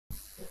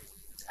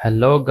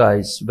Hello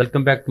guys,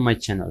 welcome back to my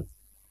channel.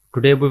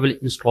 Today we will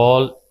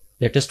install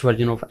latest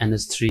version of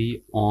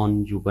NS3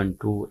 on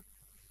Ubuntu.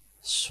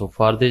 So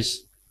for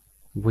this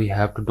we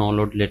have to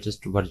download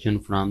latest version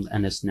from the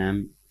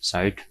NS3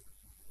 site.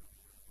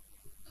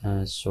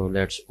 So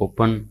let's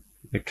open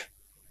it.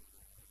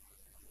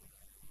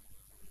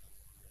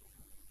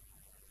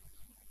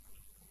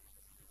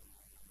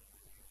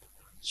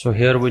 So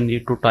here we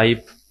need to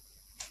type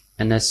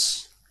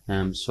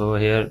NS3. So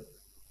here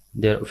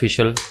their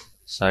official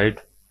site.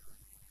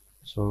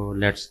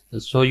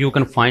 So you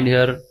can find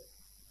here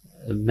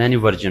many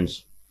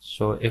versions.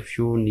 So if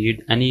you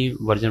need any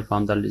version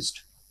from the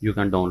list, you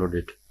can download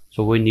it.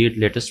 So we need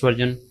latest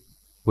version.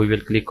 We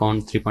will click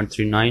on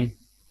 3.39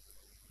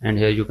 and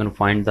here you can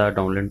find the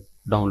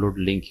download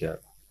link here.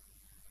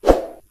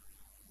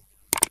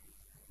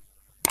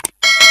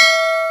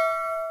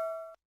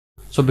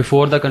 So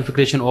before the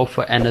configuration of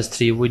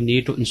NS3, we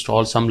need to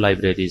install some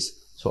libraries.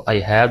 So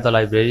I have the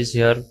libraries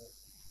here.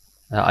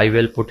 I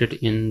will put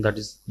it in the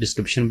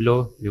description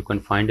below. You can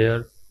find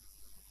here.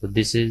 So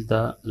this is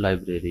the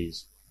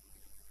libraries.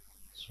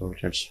 So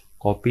let's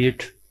copy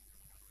it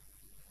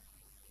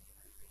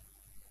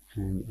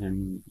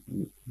and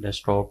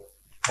desktop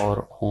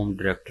or home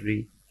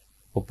directory,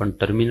 open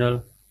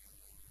terminal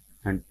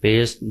and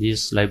paste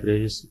these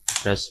libraries,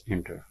 press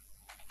enter.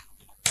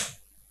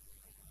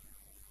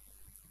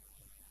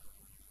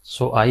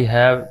 So I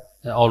have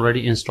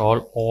already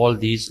installed all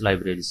these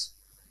libraries.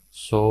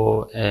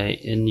 So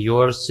in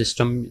your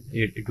system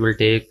it will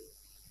take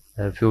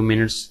a few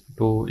minutes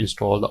to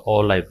install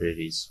all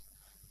libraries.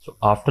 So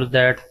after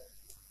that,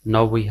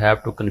 now we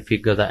have to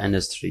configure the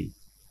NS3.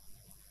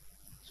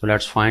 So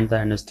let's find the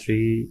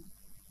NS3.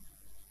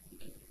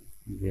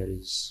 Where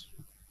is?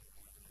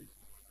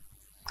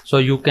 So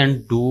you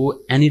can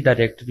do any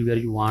directory where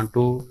you want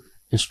to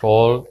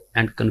install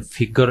and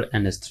configure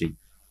NS3.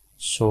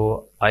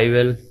 So I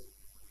will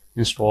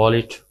install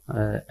it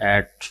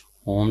at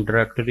home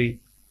directory.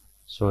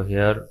 So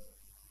here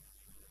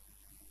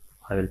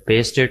I will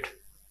paste it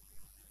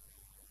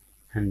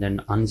and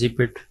then unzip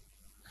it,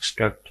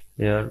 extract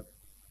here.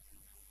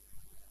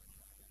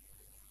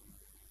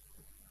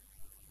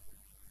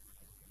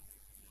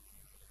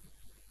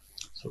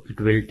 So it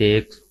will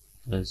take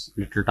a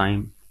little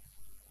time.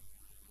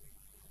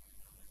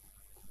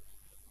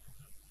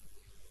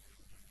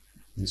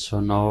 And so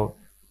now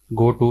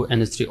go to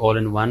NS3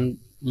 all-in-one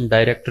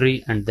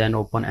directory and then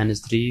open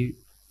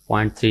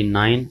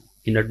NS3.39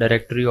 in a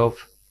directory of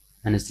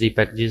NS3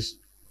 packages.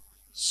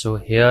 So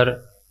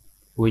here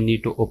we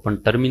need to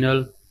open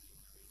terminal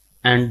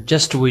and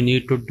just we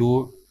need to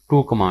do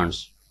two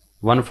commands,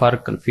 one for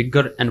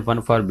configure and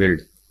one for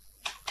build.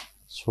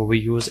 So we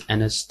use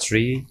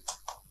NS3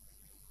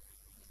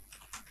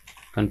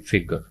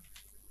 configure.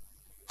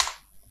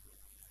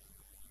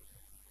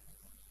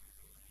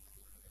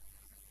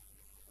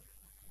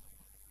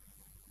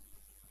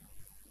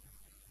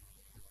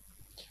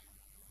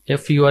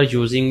 If you are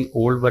using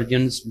old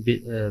versions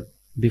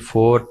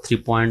before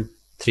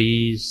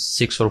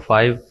 3.36 or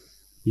 5,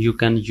 you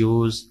can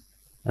use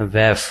a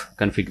WAF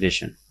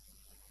configuration.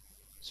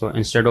 So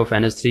instead of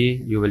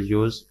NS3, you will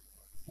use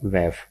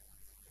WAF,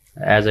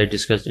 as I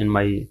discussed in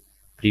my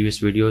previous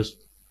videos.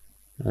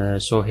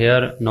 So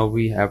here now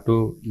we have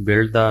to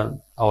build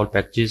all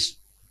packages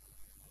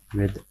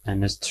with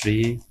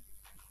NS3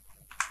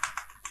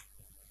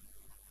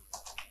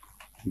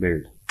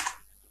 build.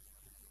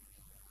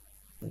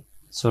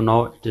 So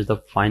now it is the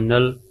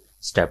final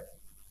step.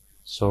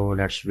 So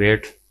let's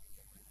wait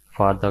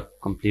for the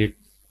complete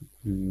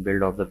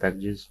build of the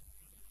packages.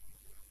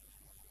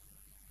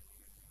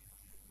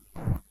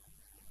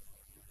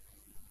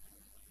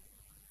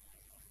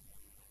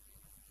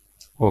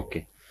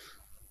 Okay,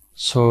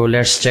 so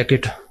let's check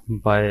it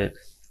by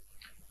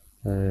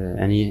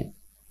any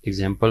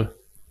example.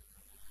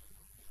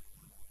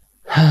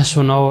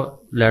 So now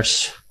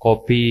let's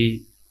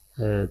copy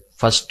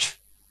first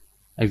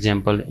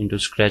example into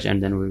Scratch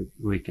and then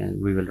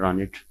we will run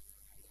it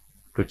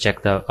to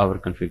check our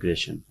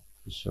configuration.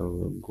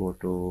 So go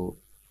to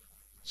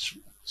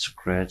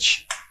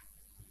Scratch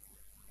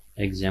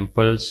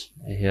examples.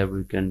 Here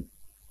we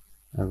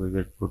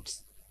will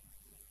put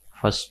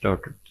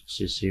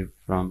first.cc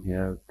from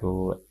here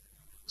to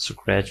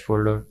Scratch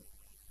folder.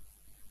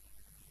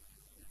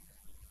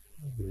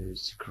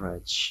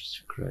 Scratch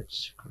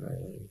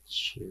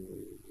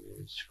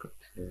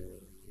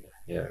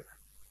here.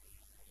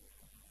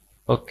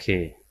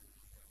 Okay,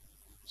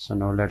 so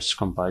now let's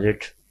compile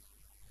it.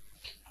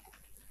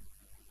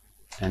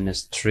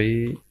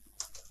 NS3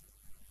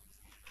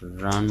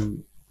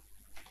 run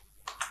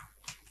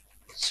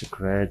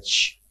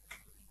Scratch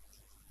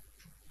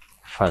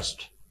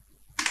first.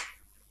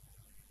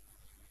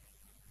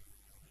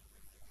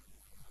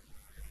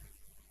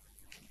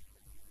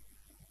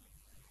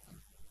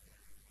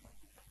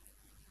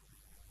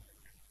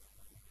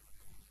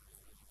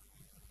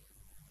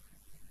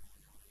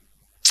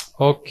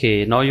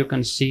 Okay, now you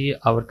can see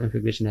our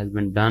configuration has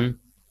been done.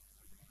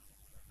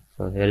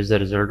 So here is the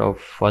result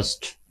of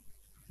first.cc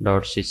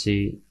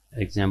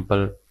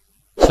example.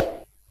 So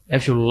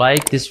If you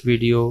like this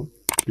video,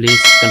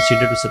 please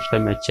consider to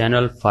subscribe my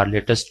channel for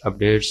latest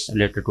updates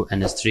related to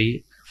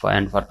NS3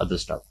 and for other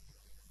stuff.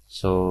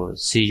 So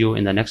see you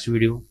in the next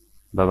video.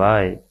 Bye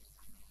bye.